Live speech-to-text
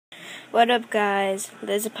What up, guys?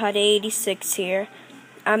 Lizapod86 here.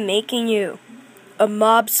 I'm making you a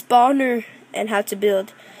mob spawner and how to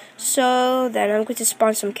build. So then I'm going to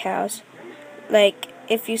spawn some cows. Like,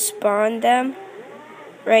 if you spawn them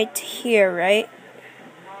right here, right?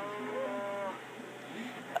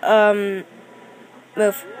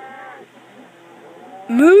 Move.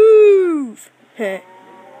 Move!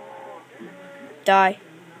 Die.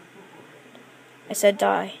 I said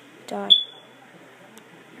die. Die.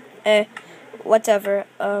 Whatever.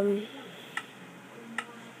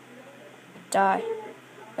 Die.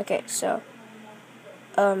 Okay, so.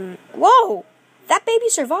 Whoa! That baby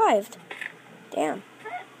survived. Damn.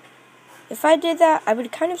 If I did that, I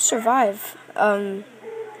would kind of survive. Kinda,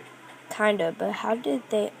 but how did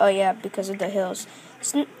they? Oh, yeah, because of the hills.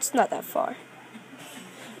 It's not that far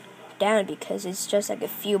down because it's just like a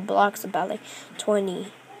few blocks, about like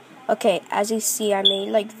 20. Okay, as you see, I made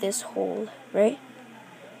like this hole, right?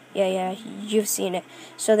 Yeah, you've seen it.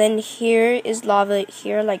 So then here is lava,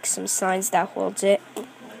 here are like some signs that holds it.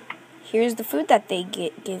 Here's the food that they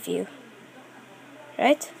give you.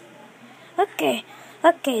 Right? Okay,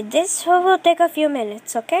 this will take a few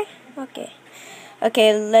minutes, okay?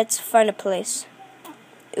 Okay, let's find a place.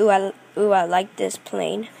 Ooh, I like this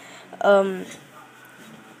plane.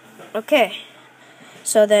 Okay.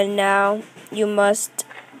 So then now you must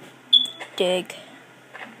dig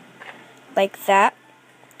like that.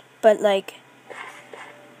 But like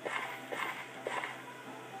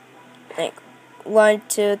 1,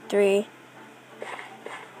 2, 3,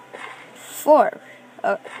 4.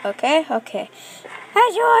 Okay.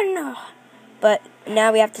 As you know. But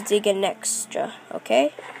now we have to dig an extra.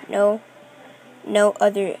 Okay. No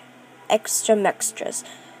other extras.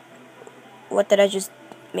 What did I just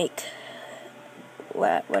make?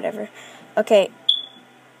 Whatever. Okay.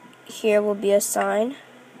 Here will be a sign.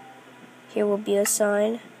 Here will be a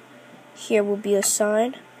sign. Here will be a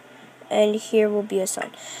sign, and here will be a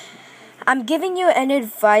sign. I'm giving you an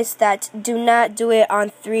advice that do not do it on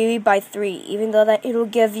 3 by 3, even though that it'll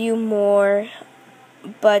give you more.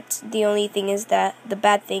 But the only thing is that the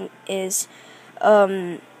bad thing is,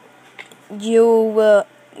 your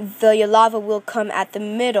lava will come at the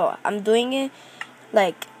middle. I'm doing it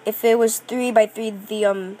like if it was 3 by 3,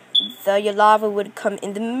 your lava would come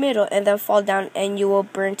in the middle and then fall down, and you will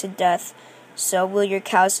burn to death. So will your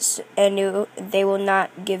cows, and they will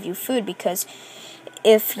not give you food, because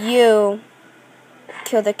if you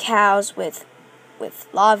kill the cows with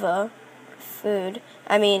lava,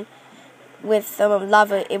 with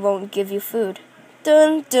lava, it won't give you food.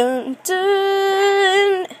 Dun dun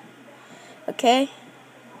dun. Okay.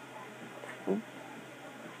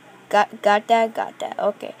 Got that.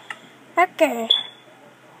 Okay.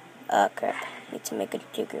 Oh crap! Need to make a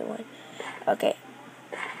bigger one. Okay.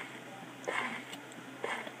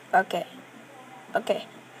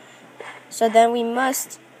 So then we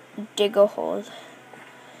must dig a hole,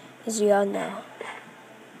 as you all know.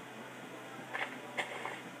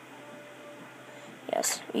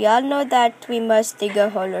 Yes, we all know that we must dig a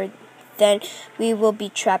hole, or then we will be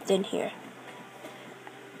trapped in here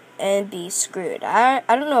and be screwed. I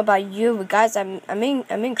don't know about you, but guys, I'm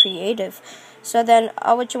in creative. So then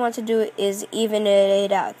all what you want to do is even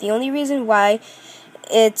it out. The only reason why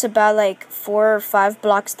it's about like 4 or 5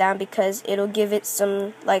 blocks down, because it'll give it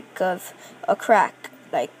some like of a crack,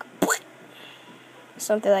 like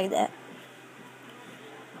something like that.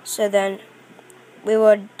 So then we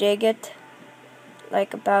will dig it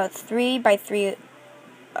like about 3 by 3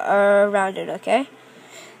 around it. Okay,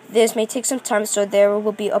 this may take some time, so there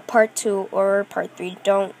will be a part 2 or part 3.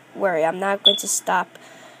 Don't worry, I'm not going to stop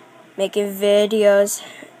making videos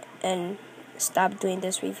and stop doing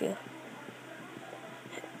this review.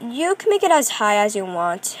 You can make it as high as you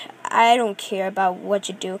want. I don't care about what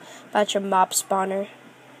you do about your mob spawner.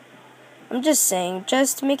 I'm just saying,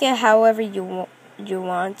 just make it however you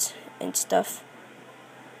want and stuff.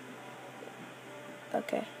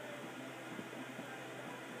 Okay.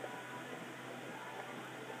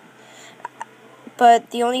 But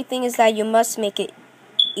the only thing is that you must make it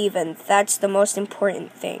even. That's the most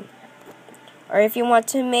important thing. Or if you want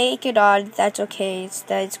to make it odd, that's okay.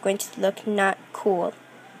 It's going to look not cool.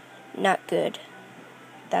 Not good.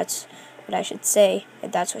 That's what I should say,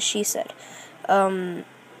 and that's what she said. So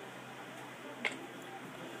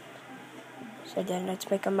then let's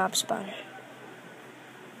make a mob spawner.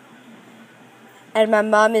 And my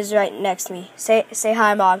mom is right next to me. Say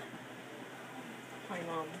hi, Mom. Hi,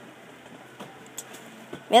 Mom.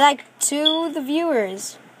 May like to the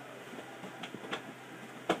viewers.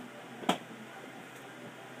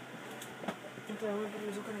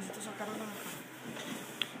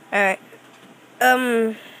 Alright.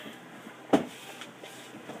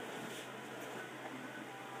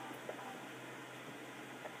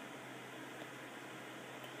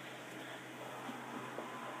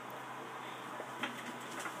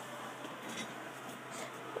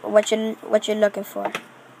 what you're looking for.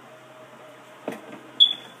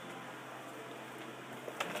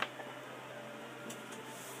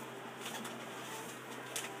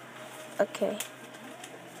 Okay.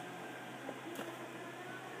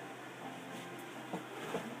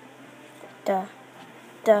 Da,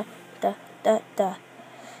 da, da, da, da.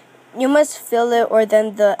 You must fill it, or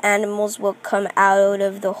then the animals will come out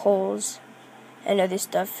of the holes and other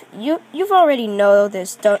stuff. You've already know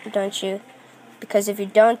this, don't you? Because if you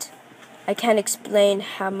don't, I can't explain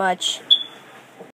how much